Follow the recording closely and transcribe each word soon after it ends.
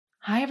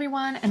Hi,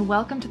 everyone, and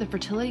welcome to the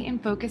Fertility in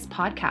Focus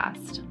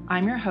podcast.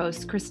 I'm your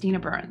host, Christina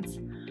Burns.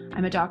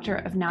 I'm a doctor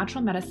of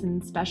natural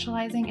medicine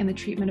specializing in the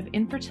treatment of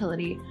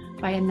infertility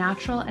via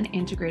natural and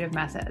integrative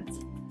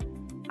methods.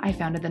 I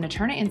founded the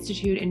Naturna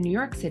Institute in New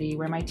York City,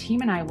 where my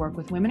team and I work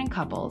with women and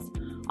couples,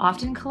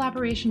 often in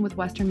collaboration with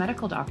Western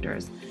medical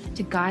doctors,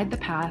 to guide the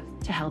path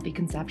to healthy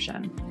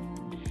conception.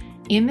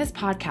 In this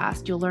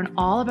podcast, you'll learn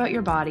all about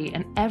your body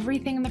and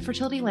everything in the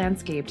fertility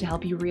landscape to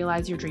help you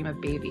realize your dream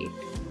of baby.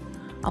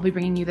 I'll be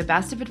bringing you the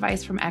best of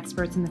advice from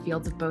experts in the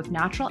fields of both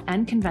natural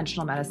and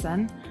conventional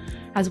medicine,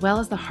 as well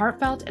as the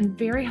heartfelt and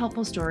very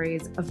helpful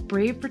stories of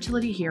brave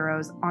fertility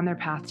heroes on their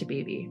path to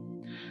baby.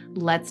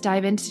 Let's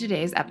dive into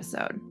today's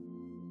episode.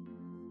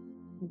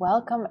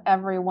 Welcome,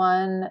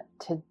 everyone.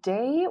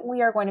 Today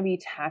we are going to be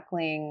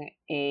tackling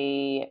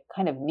a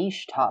kind of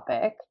niche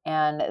topic,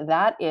 and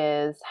that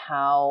is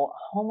how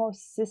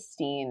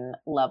homocysteine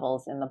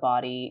levels in the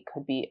body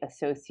could be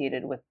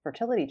associated with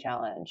fertility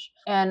challenge.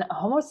 And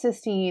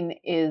homocysteine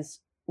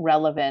is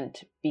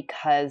relevant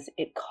because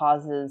it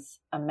causes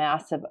a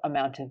massive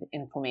amount of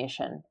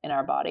inflammation in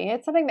our body.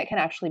 It's something that can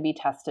actually be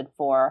tested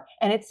for,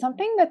 and it's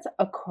something that's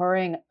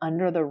occurring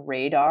under the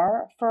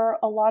radar for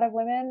a lot of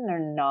women they're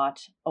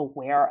not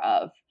aware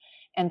of.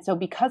 And so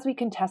because we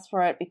can test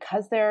for it,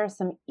 because there are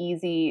some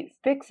easy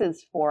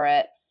fixes for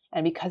it,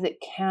 and because it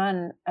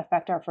can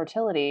affect our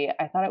fertility,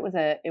 I thought it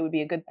would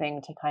be a good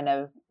thing to kind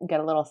of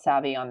get a little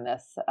savvy on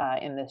this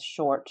in this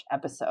short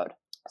episode.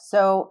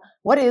 So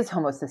what is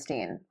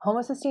homocysteine?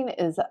 Homocysteine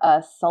is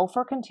a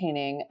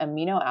sulfur-containing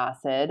amino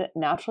acid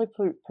naturally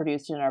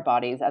produced in our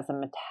bodies as a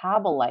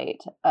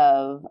metabolite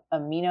of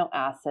amino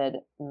acid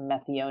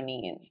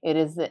methionine. It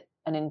is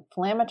an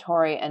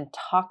inflammatory and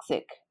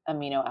toxic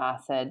amino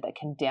acid that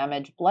can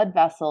damage blood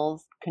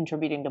vessels,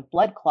 contributing to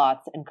blood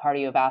clots and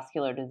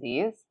cardiovascular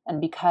disease. And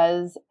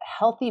because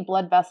healthy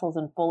blood vessels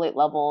and folate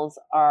levels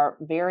are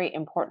very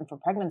important for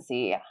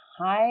pregnancy,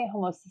 high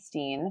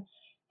homocysteine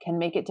can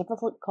make it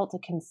difficult to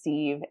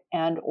conceive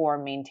and or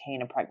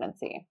maintain a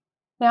pregnancy.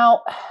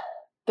 Now,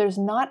 there's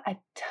not a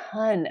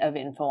ton of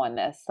info on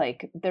this.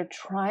 Like, they're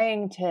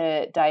trying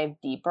to dive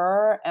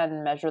deeper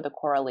and measure the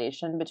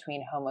correlation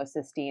between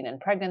homocysteine and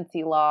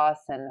pregnancy loss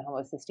and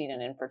homocysteine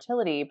and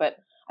infertility. But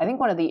I think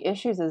one of the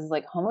issues is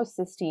like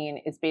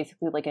homocysteine is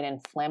basically like an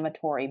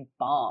inflammatory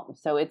bomb.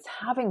 So it's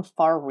having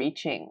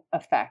far-reaching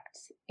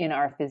effects in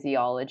our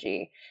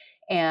physiology.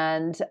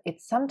 And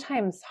it's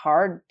sometimes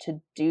hard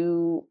to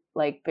do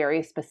like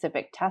very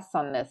specific tests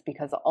on this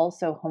because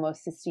also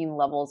homocysteine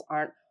levels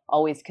aren't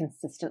always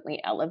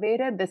consistently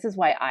elevated. This is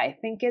why I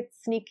think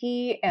it's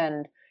sneaky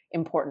and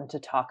important to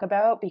talk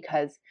about,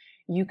 because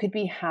you could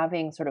be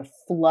having sort of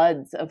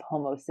floods of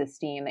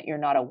homocysteine that you're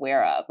not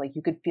aware of. Like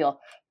you could feel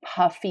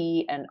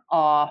puffy and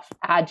off,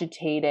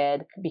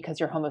 agitated because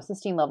your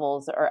homocysteine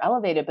levels are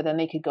elevated, but then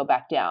they could go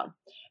back down.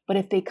 But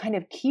if they kind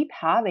of keep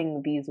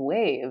having these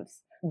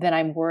waves, then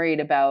I'm worried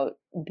about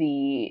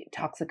the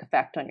toxic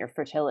effect on your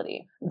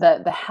fertility.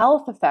 The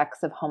health effects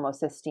of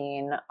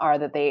homocysteine are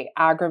that they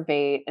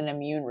aggravate an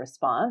immune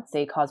response.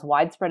 They cause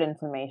widespread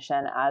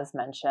inflammation, as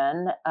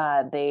mentioned.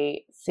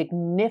 They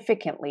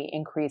significantly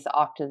increase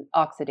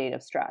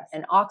oxidative stress.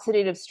 And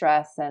oxidative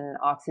stress and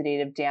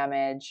oxidative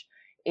damage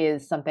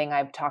is something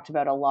I've talked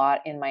about a lot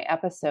in my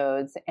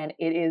episodes, and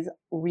it is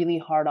really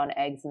hard on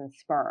eggs and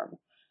sperm.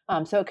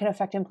 So it can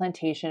affect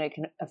implantation, it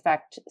can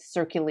affect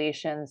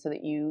circulation so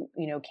that you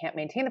can't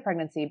maintain the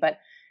pregnancy. But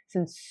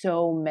since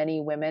so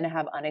many women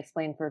have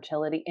unexplained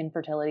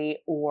infertility,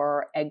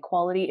 or egg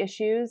quality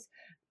issues,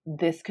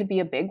 this could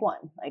be a big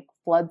one. Like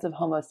floods of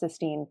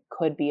homocysteine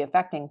could be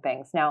affecting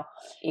things. Now,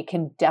 it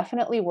can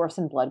definitely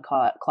worsen blood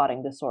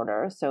clotting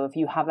disorders. So if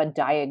you have a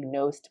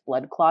diagnosed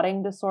blood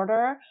clotting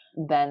disorder,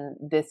 then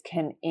this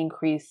can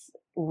increase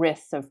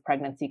risks of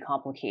pregnancy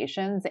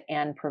complications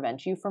and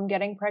prevent you from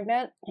getting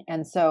pregnant.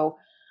 And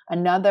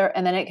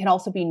then it can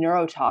also be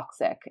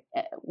neurotoxic,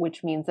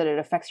 which means that it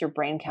affects your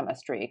brain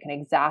chemistry. It can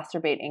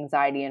exacerbate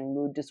anxiety and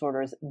mood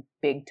disorders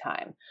big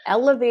time.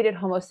 Elevated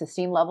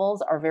homocysteine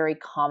levels are very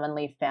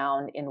commonly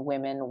found in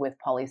women with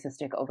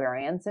polycystic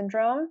ovarian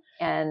syndrome,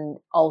 and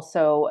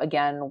also,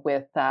 again,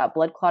 with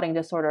blood clotting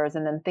disorders,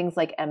 and then things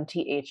like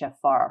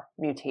MTHFR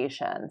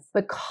mutations.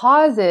 The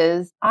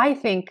causes, I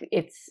think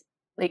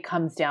it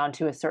comes down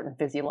to a certain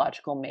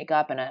physiological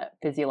makeup and a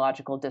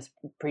physiological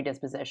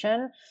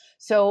predisposition.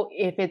 So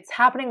if it's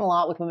happening a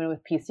lot with women with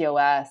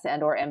PCOS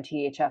and or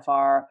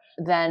MTHFR,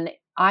 then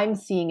I'm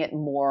seeing it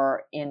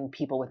more in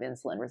people with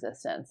insulin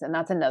resistance. And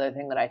that's another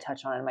thing that I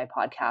touch on in my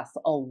podcast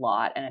a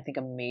lot. And I think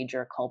a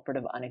major culprit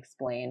of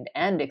unexplained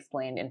and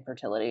explained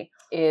infertility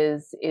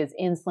is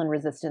insulin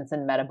resistance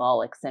and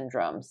metabolic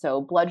syndrome.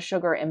 So blood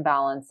sugar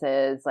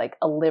imbalances, like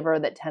a liver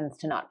that tends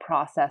to not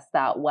process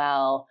that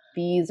well.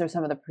 These are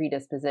some of the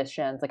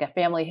predispositions, like a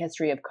family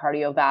history of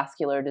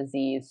cardiovascular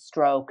disease,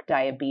 stroke,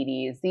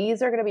 diabetes.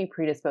 These are going to be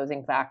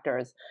predisposing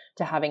factors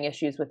to having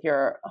issues with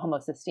your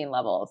homocysteine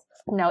levels.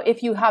 Now,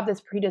 if you have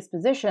this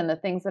predisposition, the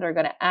things that are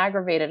going to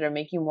aggravate it or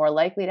make you more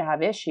likely to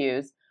have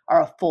issues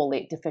are a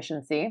folate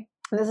deficiency.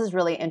 And this is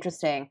really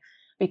interesting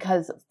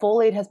because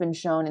folate has been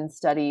shown in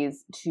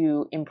studies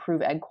to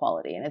improve egg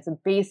quality, and it's a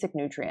basic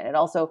nutrient. It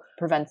also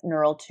prevents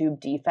neural tube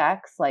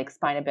defects like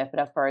spina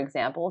bifida, for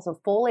example. So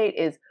folate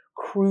is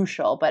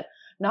crucial, but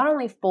not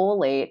only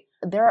folate,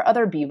 there are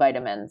other B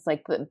vitamins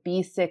like the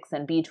B6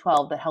 and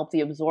B12 that help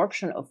the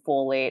absorption of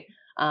folate,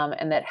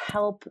 and that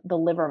help the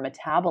liver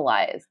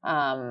metabolize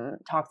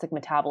toxic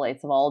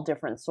metabolites of all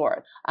different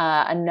sorts.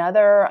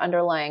 Another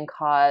underlying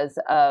cause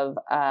of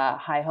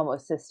high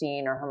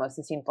homocysteine or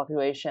homocysteine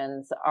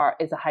fluctuations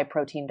is a high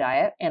protein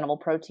diet. Animal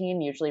protein,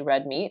 usually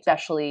red meat,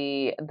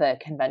 especially the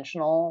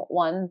conventional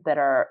ones that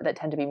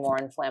tend to be more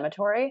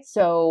inflammatory.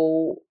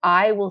 So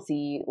I will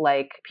see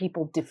like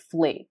people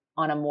deflate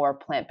on a more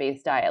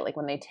plant-based diet, like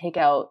when they take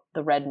out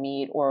the red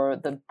meat or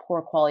the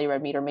poor quality red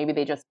meat, or maybe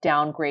they just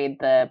downgrade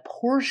the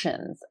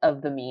portions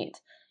of the meat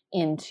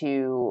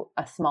into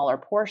a smaller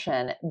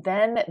portion,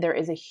 then there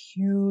is a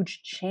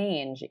huge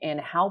change in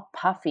how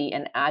puffy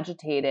and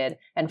agitated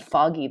and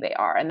foggy they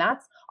are. And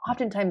that's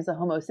oftentimes the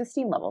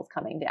homocysteine levels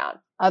coming down.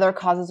 Other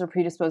causes or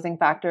predisposing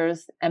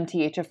factors,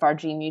 MTHFR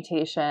gene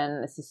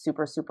mutation. This is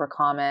super, super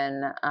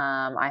common.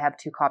 I have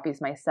 2 copies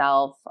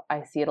myself.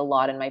 I see it a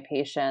lot in my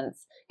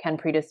patients. Can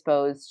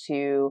predispose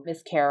to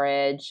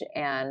miscarriage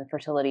and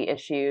fertility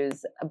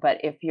issues. But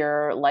if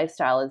your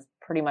lifestyle is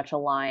pretty much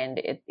aligned,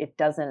 it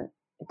doesn't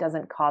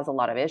cause a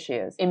lot of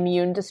issues.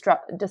 Immune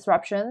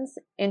disruptions.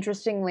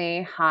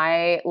 Interestingly,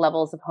 high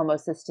levels of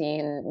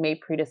homocysteine may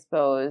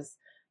predispose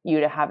you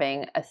to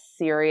having a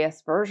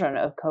serious version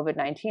of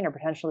COVID-19 or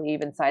potentially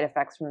even side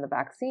effects from the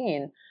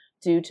vaccine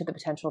due to the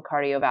potential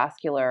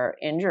cardiovascular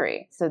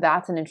injury. So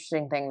that's an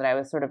interesting thing that I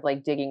was sort of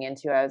like digging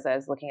into as I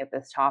was looking at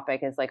this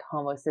topic, is like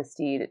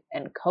homocysteine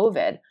and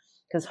COVID.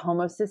 Because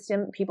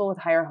people with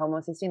higher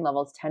homocysteine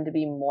levels tend to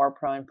be more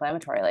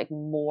pro-inflammatory, like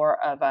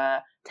more of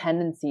a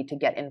tendency to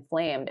get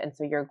inflamed. And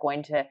so you're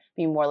going to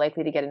be more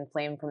likely to get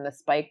inflamed from the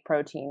spike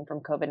protein from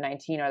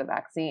COVID-19 or the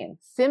vaccine.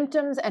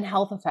 Symptoms and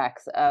health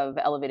effects of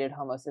elevated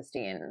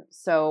homocysteine.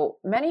 So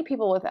many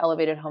people with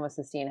elevated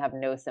homocysteine have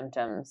no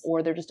symptoms,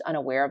 or they're just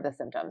unaware of the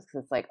symptoms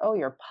because it's like, oh,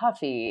 you're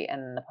puffy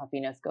and the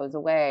puffiness goes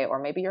away. Or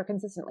maybe you're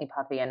consistently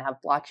puffy and have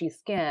blotchy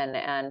skin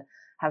and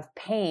have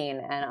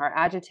pain and are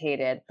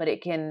agitated, but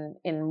it can,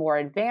 in more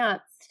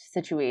advanced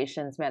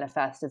situations,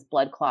 manifest as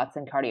blood clots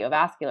and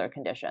cardiovascular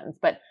conditions.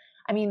 But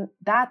I mean,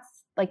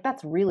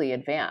 that's really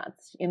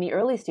advanced. In the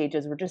early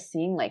stages, we're just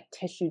seeing like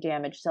tissue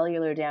damage,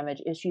 cellular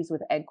damage, issues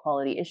with egg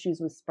quality, issues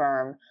with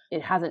sperm.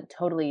 It hasn't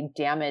totally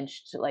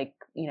damaged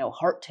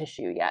heart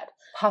tissue yet.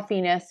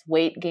 Puffiness,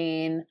 weight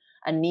gain,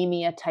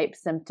 anemia type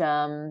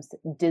symptoms,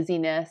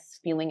 dizziness,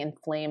 feeling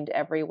inflamed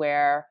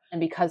everywhere. And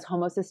because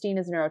homocysteine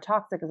is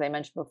neurotoxic, as I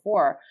mentioned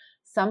before,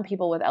 some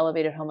people with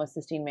elevated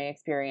homocysteine may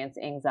experience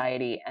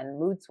anxiety and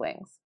mood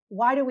swings.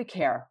 Why do we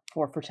care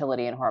for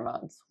fertility and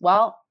hormones?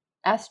 Well,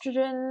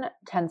 estrogen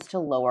tends to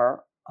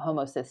lower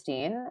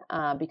homocysteine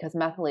because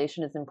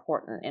methylation is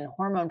important in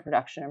hormone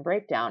production and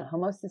breakdown.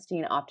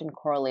 Homocysteine often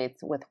correlates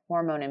with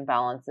hormone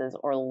imbalances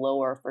or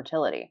lower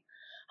fertility.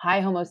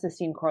 High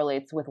homocysteine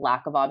correlates with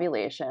lack of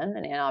ovulation,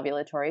 an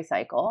anovulatory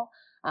cycle,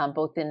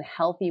 both in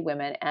healthy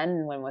women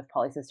and women with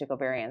polycystic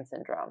ovarian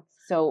syndrome.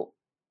 So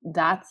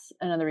that's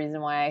another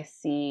reason why I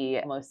see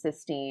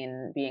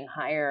homocysteine being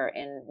higher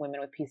in women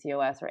with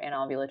PCOS or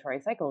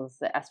anovulatory cycles,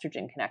 the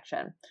estrogen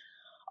connection.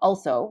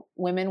 Also,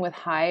 women with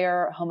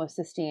higher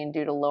homocysteine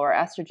due to lower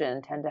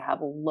estrogen tend to have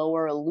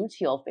lower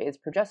luteal phase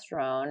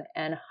progesterone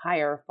and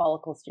higher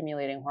follicle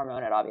stimulating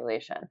hormone at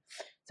ovulation.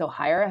 So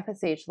higher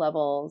FSH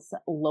levels,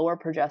 lower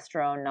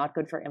progesterone, not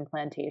good for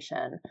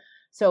implantation.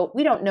 So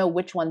we don't know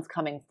which one's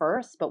coming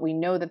first, but we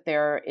know that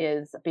there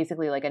is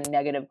basically like a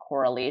negative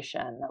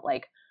correlation, that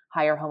like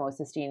higher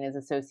homocysteine is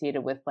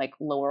associated with like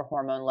lower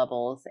hormone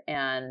levels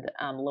and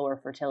lower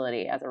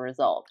fertility as a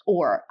result,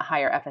 or a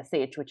higher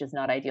FSH, which is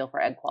not ideal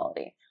for egg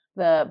quality.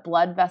 The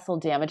blood vessel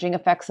damaging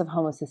effects of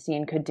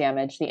homocysteine could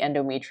damage the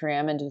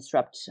endometrium and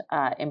disrupt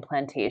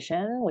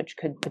implantation, which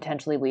could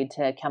potentially lead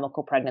to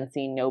chemical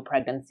pregnancy, no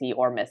pregnancy,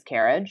 or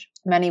miscarriage.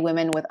 Many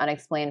women with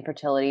unexplained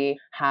fertility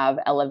have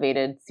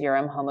elevated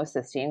serum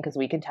homocysteine because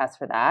we can test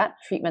for that.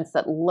 Treatments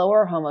that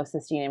lower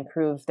homocysteine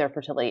improve their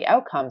fertility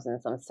outcomes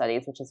in some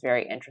studies, which is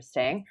very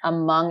interesting.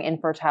 Among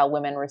infertile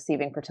women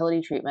receiving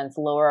fertility treatments,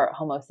 lower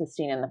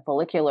homocysteine in the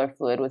follicular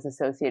fluid was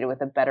associated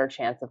with a better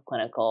chance of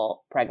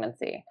clinical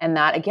pregnancy. And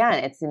that, again,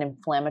 it's an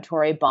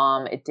inflammatory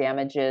bomb. It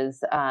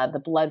damages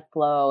the blood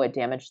flow. It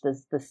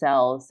damages the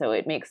cells. So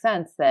it makes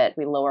sense that if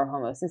we lower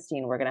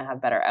homocysteine, we're going to have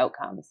better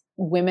outcomes.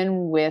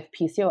 Women with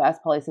PCOS,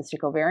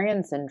 polycystic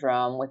ovarian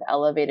syndrome, with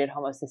elevated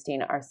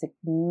homocysteine are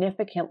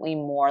significantly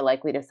more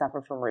likely to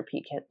suffer from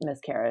repeat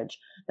miscarriage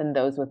than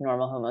those with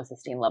normal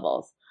homocysteine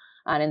levels.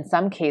 And in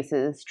some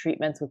cases,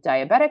 treatments with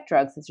diabetic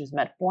drugs, such as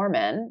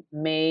metformin,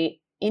 may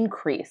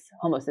increase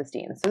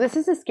homocysteine. So this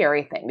is a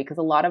scary thing because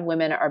a lot of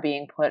women are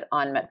being put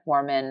on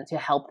metformin to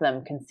help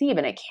them conceive,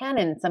 and it can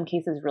in some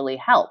cases really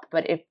help.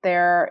 But if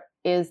there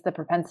is the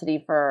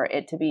propensity for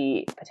it to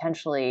be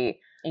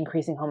potentially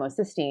increasing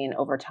homocysteine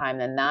over time,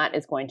 then that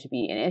is going to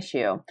be an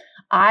issue.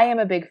 I am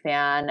a big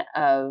fan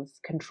of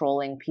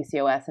controlling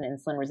PCOS and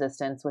insulin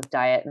resistance with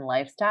diet and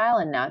lifestyle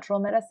and natural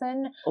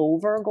medicine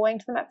over going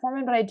to the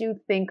metformin, but I do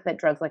think that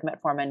drugs like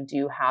metformin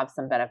do have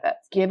some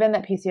benefits. Given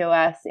that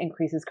PCOS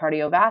increases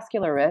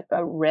cardiovascular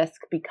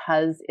risk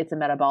because it's a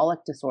metabolic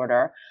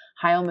disorder,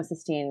 high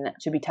homocysteine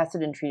should be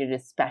tested and treated,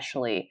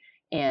 especially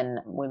in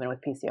women with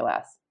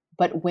PCOS.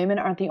 But women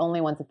aren't the only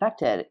ones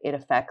affected. It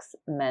affects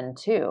men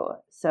too.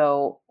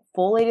 So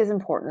folate is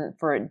important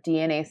for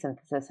DNA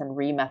synthesis and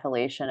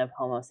remethylation of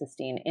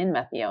homocysteine in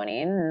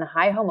methionine. And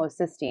high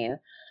homocysteine,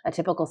 a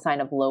typical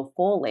sign of low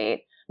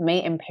folate,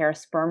 may impair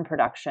sperm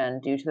production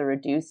due to the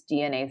reduced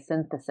DNA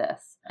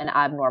synthesis and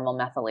abnormal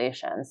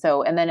methylation.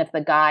 So, and then if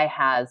the guy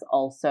has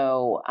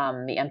also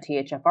the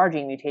MTHFR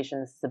gene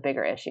mutation, this is a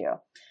bigger issue.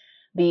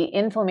 The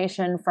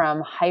inflammation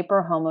from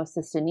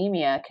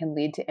hyperhomocystinemia can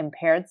lead to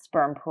impaired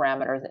sperm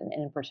parameters and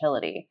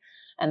infertility.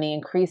 And the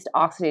increased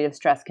oxidative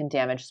stress can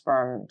damage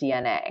sperm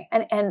DNA.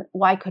 And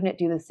why couldn't it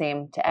do the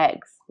same to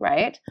eggs,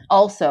 right?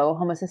 Also,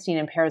 homocysteine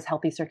impairs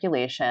healthy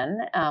circulation,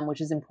 which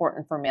is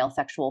important for male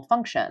sexual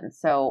function.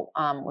 So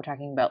we're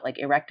talking about like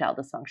erectile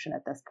dysfunction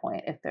at this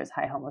point if there's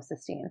high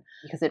homocysteine,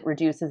 because it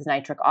reduces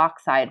nitric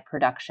oxide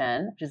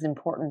production, which is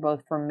important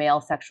both for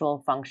male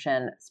sexual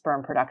function,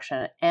 sperm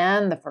production,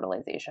 and the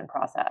fertilization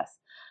process.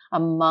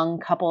 Among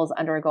couples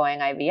undergoing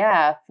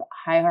IVF,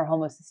 higher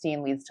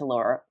homocysteine leads to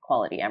lower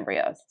quality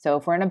embryos. So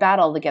if we're in a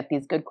battle to get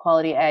these good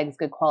quality eggs,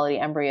 good quality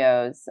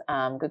embryos,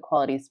 good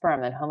quality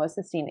sperm, then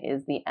homocysteine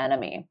is the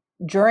enemy.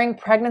 During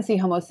pregnancy,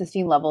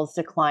 homocysteine levels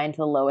decline to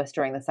the lowest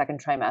during the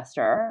second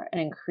trimester and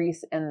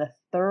increase in the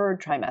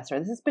third trimester.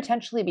 This is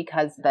potentially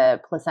because the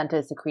placenta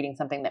is secreting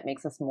something that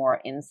makes us more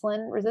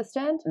insulin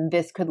resistant.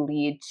 This could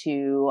lead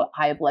to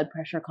high blood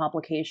pressure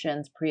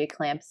complications,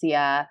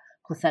 preeclampsia,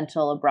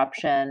 placental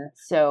abruption.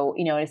 So,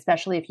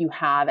 especially if you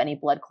have any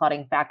blood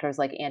clotting factors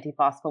like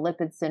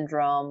antiphospholipid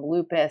syndrome,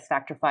 lupus,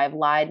 factor V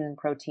Leiden,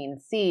 protein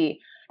C,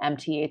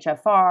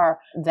 MTHFR,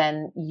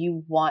 then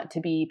you want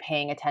to be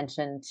paying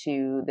attention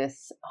to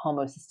this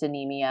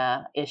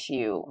homocystinemia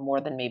issue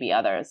more than maybe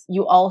others.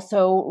 You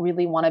also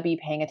really want to be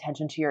paying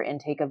attention to your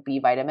intake of B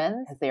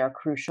vitamins because they are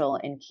crucial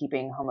in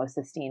keeping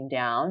homocysteine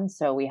down.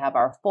 So we have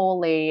our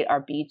folate,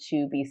 our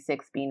B2, B6,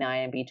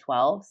 B9, and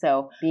B12.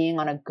 So being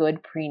on a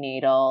good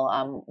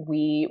prenatal,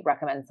 we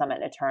recommend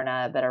Summit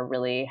Naturna that are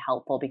really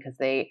helpful because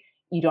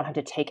you don't have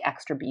to take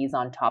extra Bs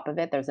on top of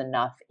it. There's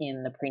enough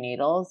in the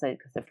prenatals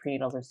because the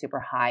prenatals are super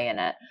high in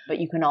it. But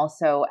you can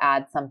also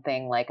add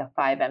something like a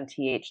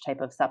 5-MTH type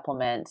of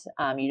supplement.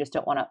 You just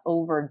don't want to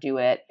overdo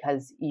it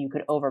because you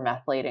could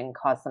overmethylate and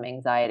cause some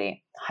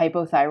anxiety.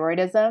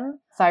 Hypothyroidism.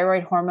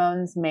 Thyroid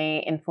hormones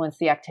may influence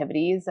the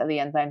activities of the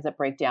enzymes that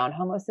break down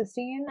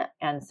homocysteine.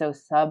 And so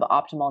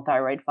suboptimal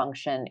thyroid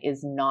function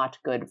is not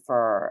good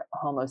for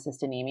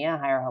homocystinemia,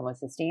 higher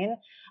homocysteine.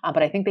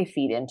 But I think they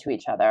feed into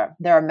each other.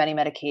 There are many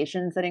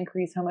medications that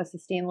increase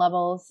homocysteine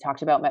levels.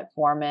 Talked about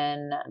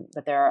metformin,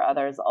 but there are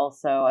others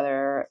also,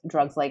 other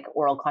drugs like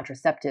oral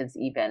contraceptives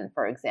even,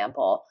 for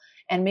example.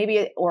 And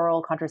maybe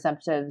oral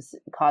contraceptives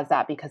cause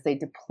that because they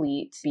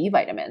deplete B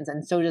vitamins,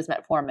 and so does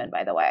metformin,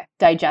 by the way.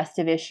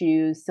 Digestive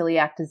issues,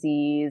 celiac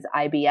disease,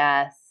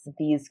 IBS,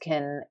 these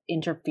can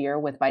interfere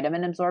with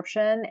vitamin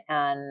absorption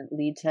and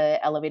lead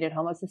to elevated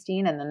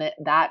homocysteine, and then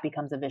that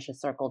becomes a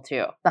vicious circle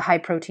too. The high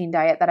protein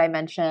diet that I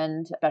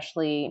mentioned,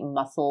 especially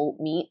muscle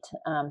meat.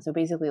 So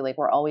basically, like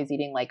we're always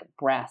eating like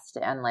breast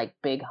and like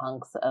big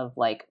hunks of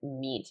like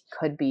meat.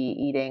 Could be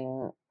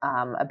eating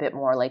a bit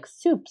more like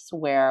soups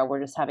where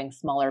we're just having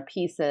smaller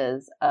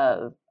pieces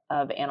of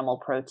animal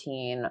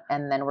protein,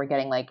 and then we're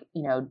getting like,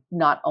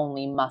 not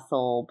only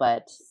muscle,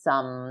 but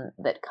some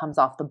that comes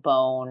off the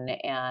bone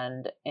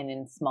and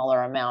in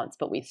smaller amounts,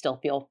 but we still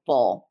feel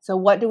full. So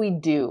what do we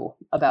do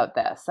about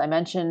this? I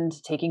mentioned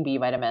taking B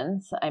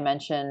vitamins. I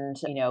mentioned,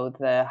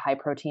 the high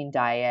protein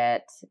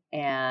diet,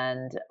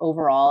 and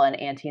overall an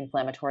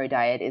anti-inflammatory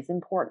diet is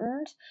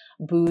important.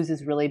 Booze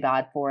is really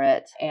bad for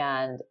it.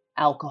 And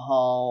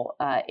alcohol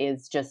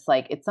is just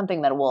like, it's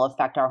something that will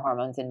affect our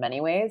hormones in many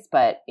ways,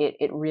 but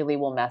it really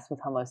will mess with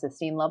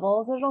homocysteine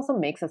levels. It also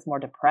makes us more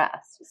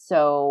depressed.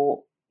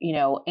 So,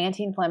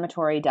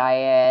 anti-inflammatory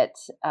diet,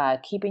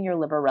 keeping your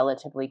liver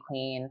relatively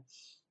clean,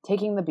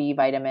 taking the B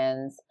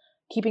vitamins,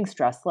 keeping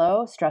stress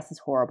low. Stress is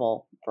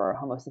horrible for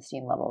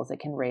homocysteine levels. It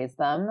can raise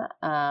them.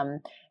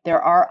 There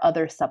are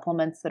other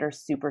supplements that are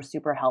super,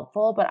 super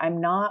helpful, but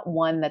I'm not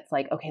one that's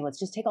like, okay, let's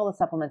just take all the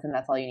supplements and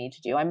that's all you need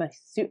to do. I'm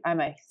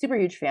a super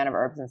huge fan of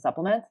herbs and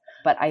supplements,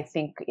 but I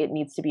think it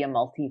needs to be a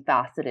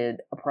multifaceted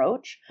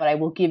approach. But I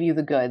will give you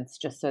the goods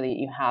just so that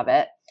you have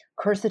it.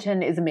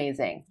 Quercetin is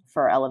amazing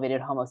for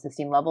elevated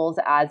homocysteine levels,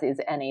 as is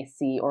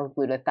NAC or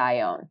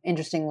glutathione.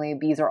 Interestingly,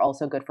 these are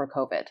also good for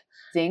COVID.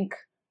 Zinc,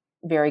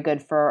 very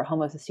good for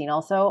homocysteine,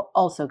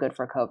 also good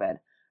for COVID.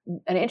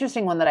 An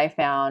interesting one that I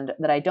found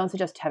that I don't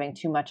suggest having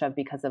too much of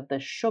because of the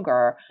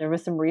sugar, there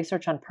was some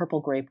research on purple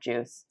grape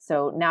juice.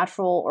 So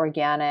natural,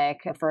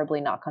 organic,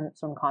 preferably not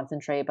from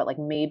concentrate, but like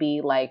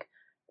maybe like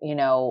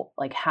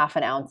like half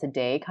an ounce a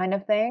day kind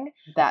of thing,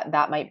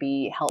 that might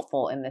be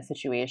helpful in this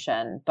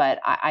situation. But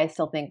I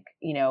still think,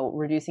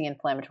 reducing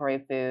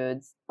inflammatory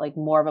foods, like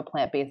more of a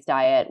plant-based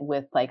diet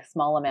with like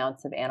small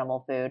amounts of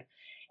animal food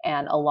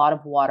and a lot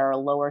of water,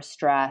 lower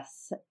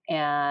stress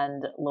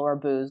and lower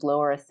booze,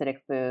 lower acidic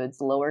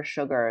foods, lower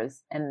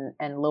sugars, and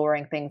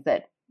lowering things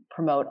that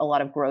promote a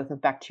lot of growth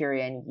of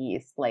bacteria and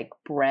yeast, like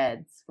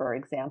breads, for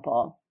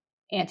example.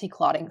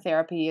 Anti-clotting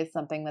therapy is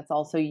something that's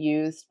also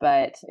used,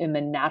 but in the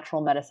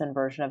natural medicine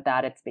version of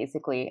that, it's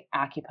basically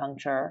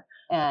acupuncture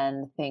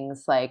and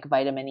things like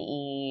vitamin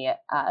E,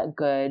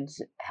 good,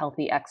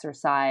 healthy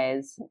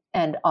exercise,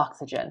 and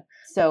oxygen.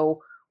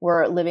 So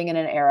we're living in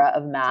an era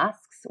of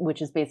masks,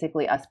 which is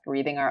basically us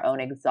breathing our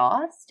own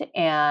exhaust.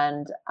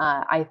 And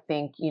I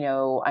think,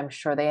 I'm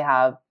sure they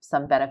have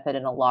some benefit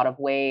in a lot of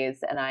ways,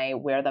 and I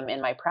wear them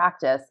in my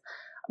practice.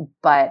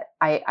 But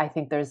I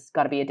think there's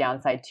got to be a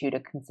downside too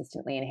to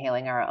consistently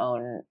inhaling our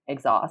own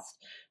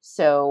exhaust.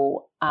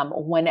 So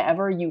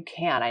whenever you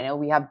can, I know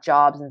we have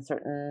jobs and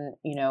certain,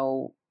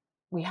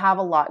 we have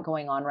a lot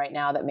going on right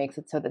now that makes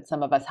it so that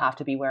some of us have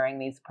to be wearing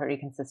these pretty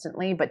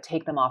consistently, but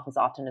take them off as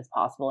often as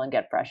possible and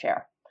get fresh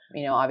air.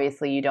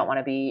 Obviously you don't want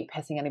to be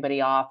pissing anybody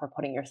off or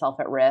putting yourself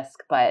at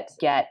risk, but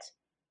get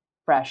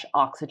fresh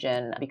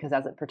oxygen, because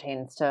as it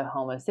pertains to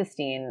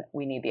homocysteine,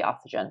 we need the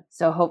oxygen.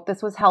 So hope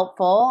this was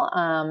helpful,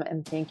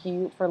 and thank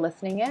you for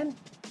listening in.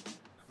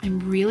 I'm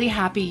really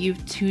happy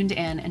you've tuned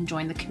in and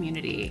joined the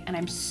community, and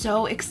I'm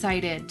so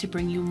excited to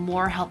bring you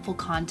more helpful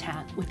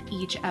content with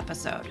each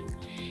episode.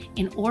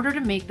 In order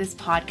to make this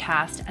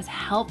podcast as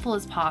helpful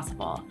as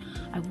possible,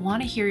 I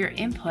want to hear your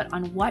input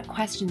on what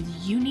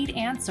questions you need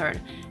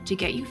answered to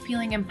get you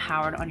feeling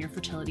empowered on your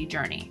fertility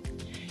journey.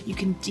 You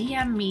can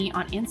DM me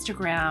on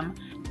Instagram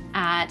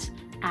at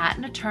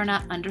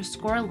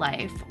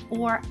Naturna_life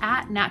or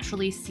at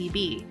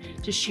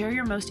naturallycb to share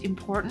your most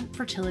important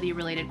fertility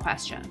related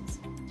questions.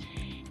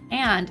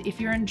 And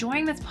if you're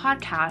enjoying this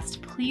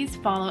podcast, please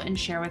follow and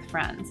share with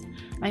friends.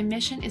 My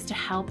mission is to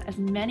help as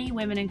many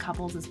women and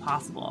couples as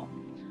possible.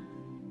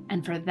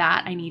 And for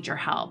that, I need your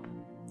help.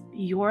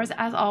 Yours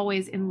as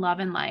always in love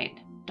and light,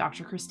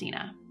 Dr.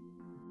 Christina.